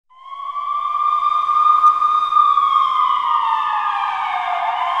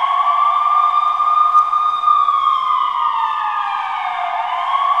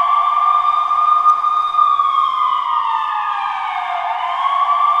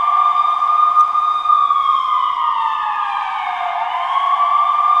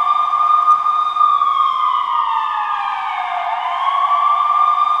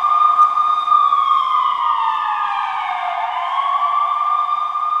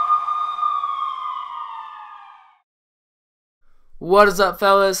What is up,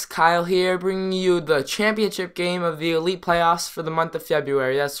 fellas? Kyle here, bringing you the championship game of the Elite Playoffs for the month of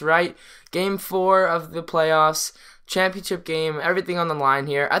February. That's right, Game 4 of the playoffs, championship game, everything on the line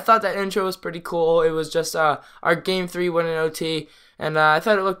here. I thought that intro was pretty cool. It was just our Game 3 win in OT, and I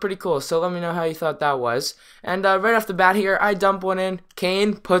thought it looked pretty cool, so let me know how you thought that was. And right off the bat here, I dump one in.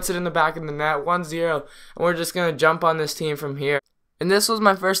 Kane puts it in the back of the net, 1-0, and we're just going to jump on this team from here. And this was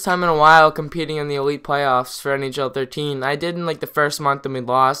my first time in a while competing in the Elite Playoffs for NHL 13. I did in like the first month and we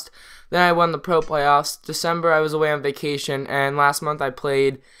lost. Then I won the Pro Playoffs. December I was away on vacation, and last month I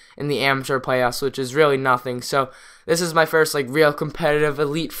played in the Amateur Playoffs, which is really nothing. So this is my first like real competitive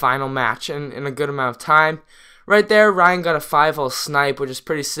Elite final match in a good amount of time. Right there, Ryan got a 5-hole snipe, which is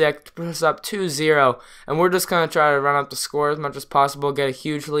pretty sick, to put us up 2-0, and we're just going to try to run up the score as much as possible, get a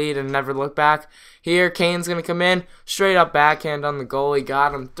huge lead, and never look back. Here, Kane's going to come in, straight up backhand on the goalie,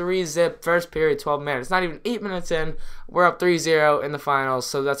 got him, 3-zip, first period, 12 minutes, not even 8 minutes in, we're up 3-0 in the finals,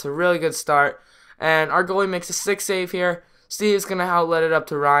 so that's a really good start, and our goalie makes a 6 save here. Steve's going to outlet it up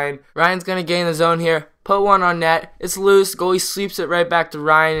to Ryan. Ryan's going to gain the zone here, put one on net, it's loose, goalie sweeps it right back to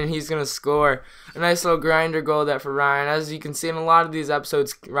Ryan, and he's going to score. A nice little grinder goal there for Ryan. As you can see in a lot of these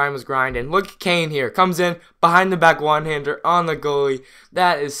episodes, Ryan was grinding. Look at Kane here, comes in, behind the back one-hander on the goalie.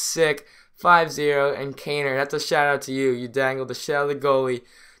 That is sick. 5-0, and Kaner, that's a shout out to you. You dangled the shit out of the goalie.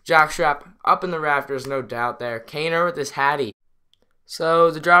 Jockstrap up in the rafters, no doubt there. Kaner with his hattie. So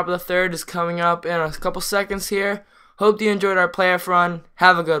the drop of the third is coming up in a couple seconds here. Hope you enjoyed our playoff run.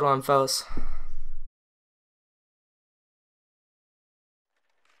 Have a good one, fellas.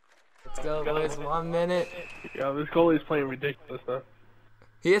 Let's go, boys. 1 minute. Yeah, this goalie's playing ridiculous, though.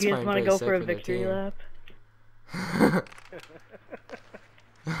 He is you playing guys want to go for a victory lap?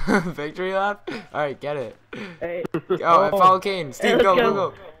 Victory lap? Alright, get it. Hey. Oh, follow Kane. Steve, Hey, go.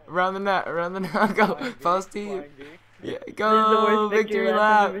 go. Around the net, go. Follow Steve. Yeah, This is the go, worst victory lap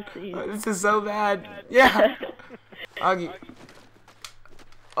lap. I've ever seen. Oh, this is so bad. Yeah. Augie.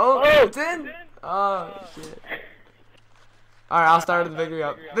 Oh, it's in. Oh, shit. Alright, I'll start with the victory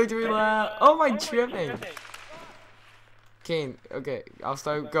lap. Victory lap. Oh, my tripping. Kane, okay, I'll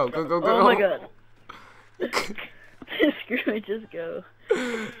start. Go. Oh my god. Screw it, just go.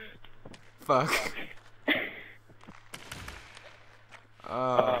 Fuck.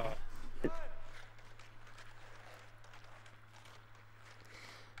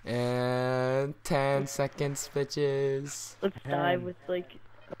 And 10 seconds, bitches. Let's die with like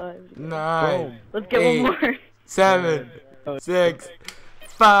 5. 9. Let's get 8, one more. 7, 6,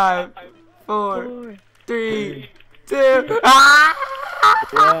 5, 4, 3, 2. Ah!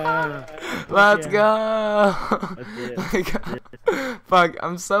 Yeah. Let's go. That's it. Fuck,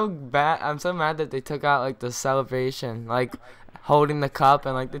 I'm so mad that they took out like the celebration, like holding the cup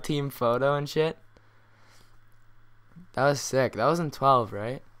and like the team photo and shit. That was sick. That was in 12,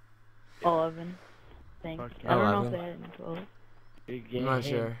 right? 11. Thanks. Okay. I don't know 11. if they had it in 12. I'm not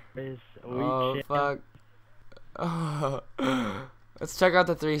sure. Oh, Oh fuck. Oh. Let's check out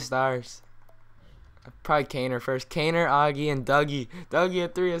the 3 stars. Probably Kaner first. Kaner, Augie, and Dougie. Dougie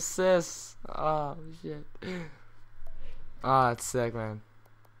had 3 assists. Oh shit. Oh, that's sick, man.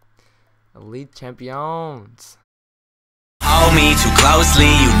 Elite champions. Hold me too closely,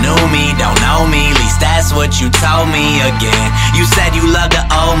 you knew me, don't know me, at least that's what you told me again. You said you loved to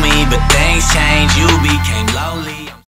owe me, but things